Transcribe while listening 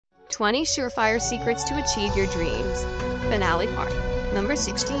20 surefire secrets to achieve your dreams. Finale part. Number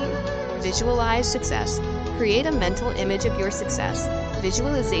 16. Visualize success. Create a mental image of your success.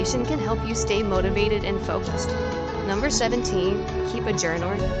 Visualization can help you stay motivated and focused. Number 17. Keep a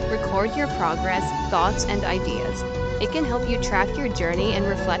journal. Record your progress, thoughts, and ideas. It can help you track your journey and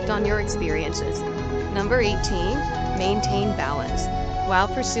reflect on your experiences. Number 18. Maintain balance. While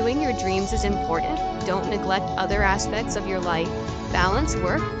pursuing your dreams is important, don't neglect other aspects of your life. Balance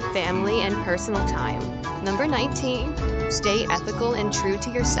work, family, and personal time. Number 19. Stay ethical and true to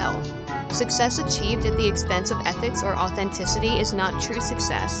yourself. Success achieved at the expense of ethics or authenticity is not true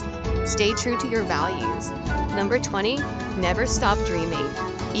success. Stay true to your values. Number 20. Never stop dreaming.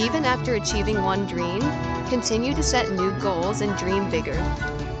 Even after achieving one dream, continue to set new goals and dream bigger.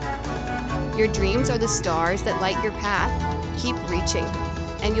 Your dreams are the stars that light your path. Keep reaching,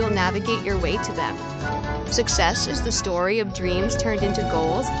 and you'll navigate your way to them. Success is the story of dreams turned into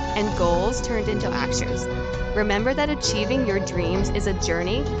goals, and goals turned into actions. Remember that achieving your dreams is a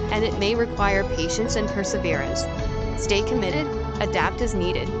journey, and it may require patience and perseverance. Stay committed, adapt as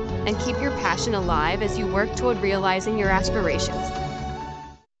needed, and keep your passion alive as you work toward realizing your aspirations.